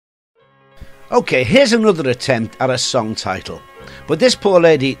Okay, here's another attempt at a song title. But this poor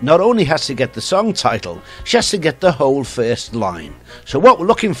lady not only has to get the song title, she has to get the whole first line. So what we're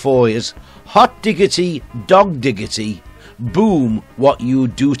looking for is, hot diggity, dog diggity, boom, what you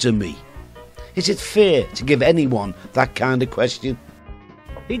do to me. Is it fair to give anyone that kind of question?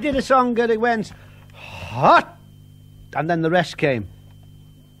 He did a song and it went, hot, and then the rest came.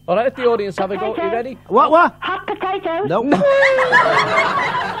 All right, let the audience have a go. You ready? What? Hot potatoes? No.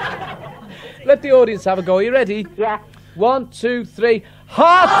 Let the audience have a go. You ready? Yeah. 1, 2, 3.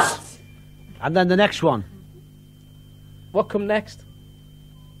 Hot! And then the next one. What come next?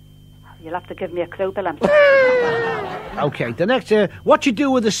 You'll have to give me a clue, Bill. Okay, the next, what you do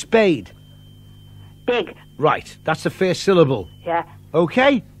with a spade? Dig. Right, that's the first syllable. Yeah.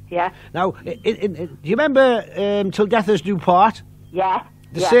 Okay? Yeah. Now, do you remember Till Death Us Do Part? Yeah.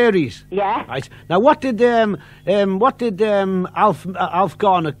 The series? Yeah. Right. Now, what did Alf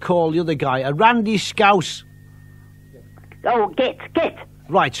Garner call the other guy? A Randy Scouse. Oh, git.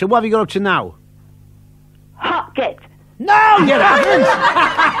 Right, so what have you got up to now? Hot git. No, you haven't!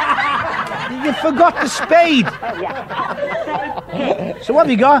 You forgot the spade. Oh, yeah. Hot spade git. So what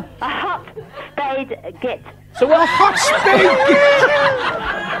have you got? A hot spade git. So what? A hot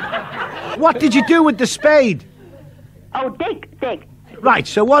spade. What did you do with the spade? Oh, dig. Right,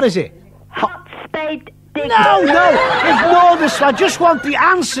 so what is it? Hot spade dig. No, ignore this. I just want the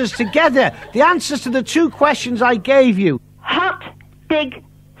answers together. The answers to the two questions I gave you. Hot dig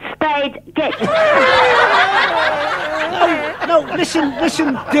spade git. No, listen,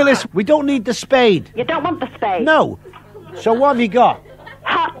 Dillis. We don't need the spade. You don't want the spade? No. So what have you got?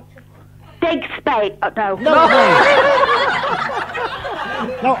 Hot dig spade. Oh, no. No.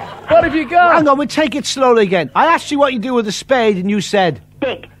 What have you got? Hang on, we'll take it slowly again. I asked you what you do with a spade, and you said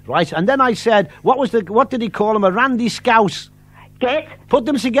dig. Right, and then I said, what did he call him? A Randy Scouse. Git. Put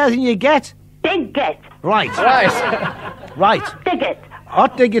them together and you get Dig git. right. Right. Dig it.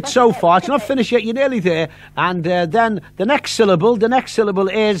 Hot dig it so far. It's not finished yet. You're nearly there. And then the next syllable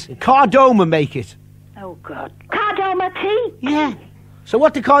is Cardoma make it. Oh, God. Cardoma tea? Yeah. So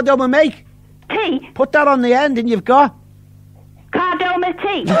what did Cardoma make? Tea? Put that on the end and you've got Cardoma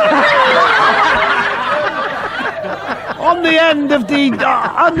tea. on the end of the digit.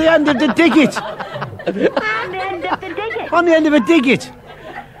 On the end of the digit. On the end of a digit.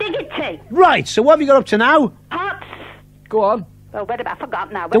 Diggity. Right. So what have you got up to now? Hot. Go on. Oh, wait a minute. I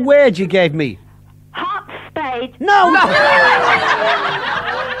forgot now. The word you gave me. Hot spade. No.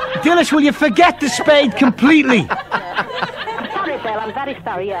 Dillis, will you forget the spade completely? Sorry, Bill. I'm very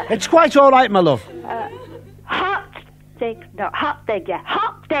sorry. Yeah. It's quite all right, my love. Hot dig. No, hot dig. Yeah.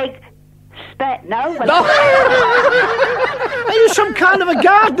 Hot dig. Spade. No. Well, No. Are you some kind of a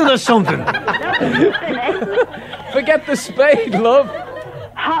gardener or something? Forget the spade, love.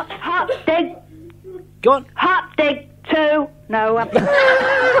 Hot dig. Go on. Hot dig. Two. No.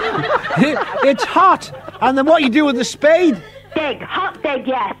 It's hot. And then what you do with the spade? Dig. Hot dig.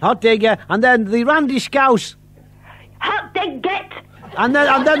 Yes. Hot dig, yeah. And then the Randy Scouse. Hot dig. Get. And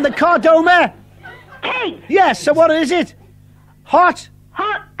then the Cardoma. Tea. Yes, so what is it? Hot.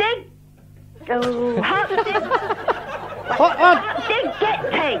 Hot dig. Oh, hot dig. Hot. Dig. Get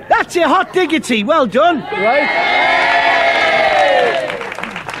tea. That's it, hot diggity. Well done. Right.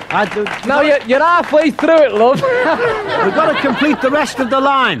 Now We've you're halfway through it, love. got to complete the rest of the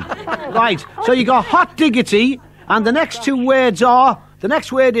line. Right, so you got hot diggity, and the next two words are... The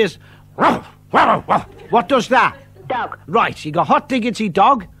next word is... What does that? Dog. Right, so you got hot diggity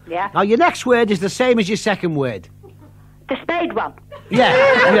dog. Yeah. Now your next word is the same as your second word. The spade one. Yeah.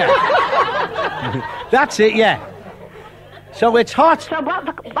 That's it, yeah. So it's hot. So what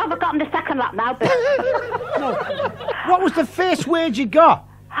have I got in the second lap now, Bill? What was the first word you got?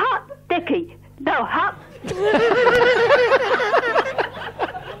 Hot dicky. No, hot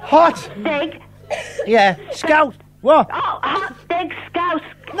Hot. dig. Yeah. Scout. What? Oh, hot dig scouse.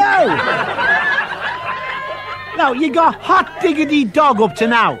 No. No, you got hot diggity dog up to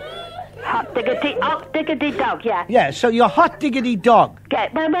now. Hot diggity dog, yeah. Yeah, so you're hot diggity dog.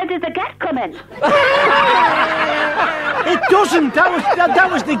 Get. Where does the get come in? It doesn't. That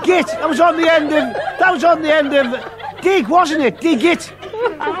was the git. That was on the end of dig, wasn't it? Dig it.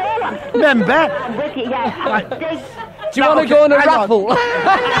 Oh, Remember? Wiki, yeah. Hot dig. Do you want to go on a raffle?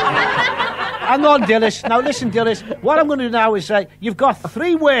 Hang on, Dillis. Now listen, Dillis. What I'm going to do now is say you've got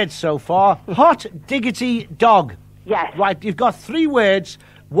 3 words so far. Hot diggity dog. Yes. Right, you've got 3 words.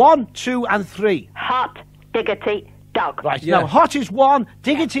 1, 2, and 3. Hot diggity dog. Right, Yeah. now hot is 1,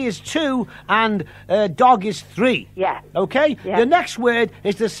 diggity is 2, and dog is 3. Yeah. Okay? Yeah. The next word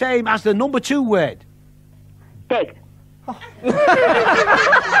is the same as the number 2 word. Dig.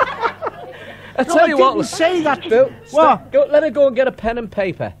 I tell you what, didn't say that. Bill. What? Go, let her go and get a pen and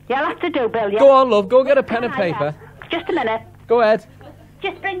paper. You'll have to do, Bill, yeah? Go on, love. Go and get a pen and Ah, paper. yeah. Just a minute. Go ahead.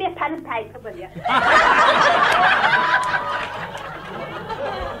 Just bring me a pen and paper, will you?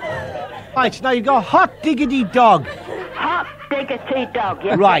 Right, now you've got hot diggity dog. Hot diggity dog,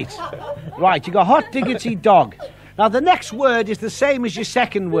 yeah? Right, you got hot diggity dog. Now the next word is the same as your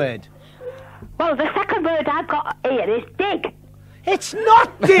second word. Well, the second word I've got here is dig. It's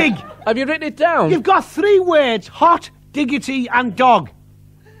not dig! Have you written it down? You've got 3 words, hot, diggity and dog.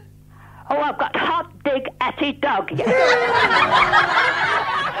 Oh, I've got hot diggity dog, yeah?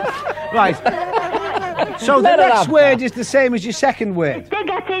 Right. So the Let her next have word that. is the same as your second word.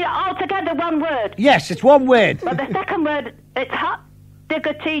 Diggity, altogether one word. Yes, it's one word. But the second word, it's hot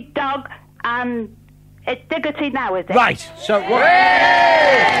diggity dog, and it's diggity now, is it? Right, so what,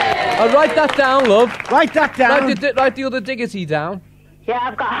 I'll write that down, love. write that down. Write the other diggity down. Yeah,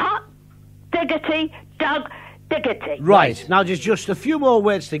 I've got hot diggity dog diggity. Right, now there's just a few more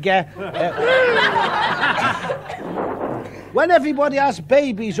words to get. When everybody has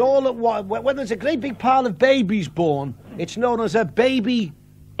babies all at once, when there's a great big pile of babies born, it's known as a baby...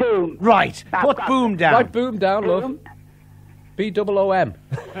 Boom. Right, I've put got- boom down. Write boom down, love. Boom. B-O-O-M.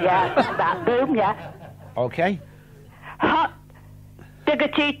 Yeah, that boom, yeah. Okay. Hot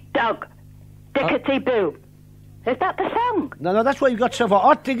diggity dog diggity boom. Is that the song? No, that's what you've got so far.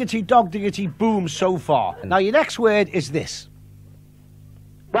 Hot diggity dog diggity boom so far. Now your next word is this.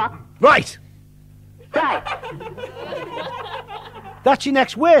 What? Right, Right, that's your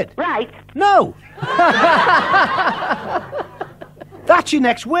next word. right. No. That's your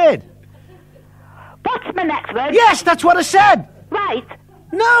next word. What's my next word? Yes, that's what I said. Right,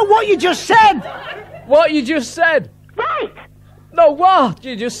 No, what you just said. What you just said? right. No, what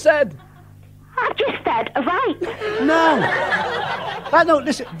you just said? I've just said right. No. No,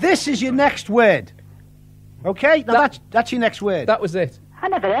 listen, this is your next word. Okay? Now that's your next word. That was it. I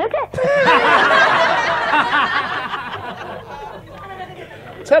never heard it.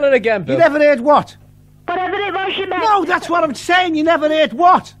 Tell it again, Bill. You never heard what? Whatever it was you meant. No, that's what I'm saying. You never heard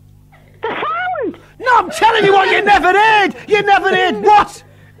what? The sound. No, I'm telling you what you never heard. You never heard what?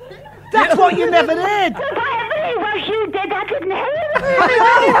 That's what you never heard. Whatever it was you did, I didn't hear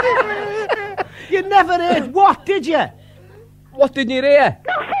it. You never heard what, did you? What didn't you hear?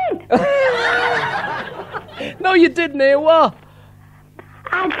 Nothing. No, you didn't hear what?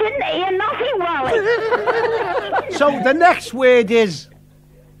 I didn't hear nothing, Wally. So the next word is...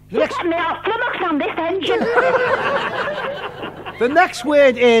 The You next, got me off flummox on this engine. the next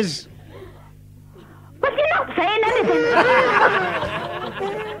word is... But you're not saying anything.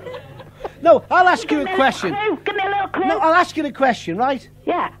 No, I'll ask you a question. Give me a little clue. No, I'll ask you a question, right?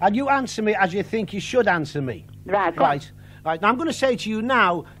 Yeah. And you answer me as you think you should answer me. Right, go on. Right. Now I'm going to say to you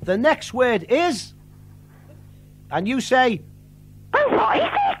now, the next word is... And you say... Oh, what is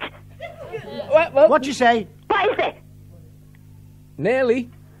it? Well, What you say? What is it? nearly.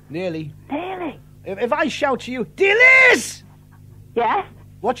 Nearly. Nearly. If I shout to you, Dear Liz! Yes?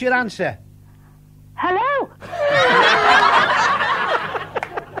 What's your answer? Hello?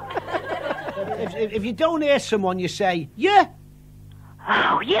 If you don't hear someone, you say, yeah.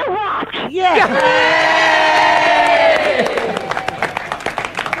 Oh, you what? Yeah.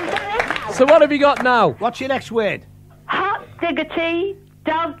 So what have you got now? What's your next word? Hot diggity,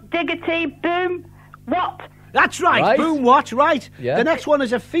 dog diggity, boom. What? That's right. Right. Boom, what? Right. Yeah. The next one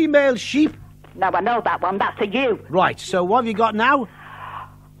is a female sheep. No, I know that one. That's a you. Right. So what have you got now?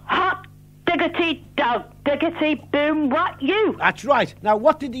 Hot diggity, dog diggity, boom. What you? That's right. Now,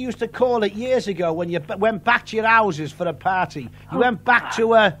 what did you used to call it years ago when you went back to your houses for a party? You went back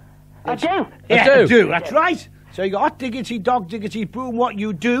to a... I do. Yeah, do. a do. That's right. So you got hot diggity, dog diggity, boom, what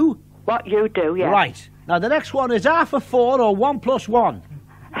you do. What you do, yeah. Right. Now, the next one is half a 4 or 1 plus 1.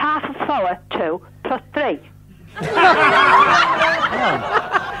 Half a 4, 2, plus 3.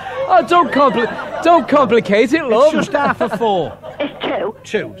 Oh, don't complicate it, love. It's just half a 4. It's 2.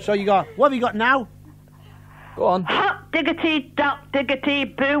 2. So you got... What have you got now? Go on. Hot diggity, dog diggity,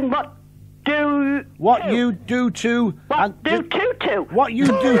 boom. What do... What to? you do to... What do to? What you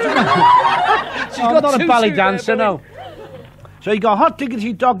do to... She's I'm got not a two ballet suit there, dancer, Billy. no. So you got hot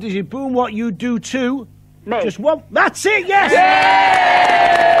diggity, dog diggity, boom, what you do to... Me. Just one... That's it, yes!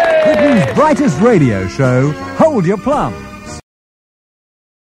 Britain's brightest radio show, Hold Your Plum.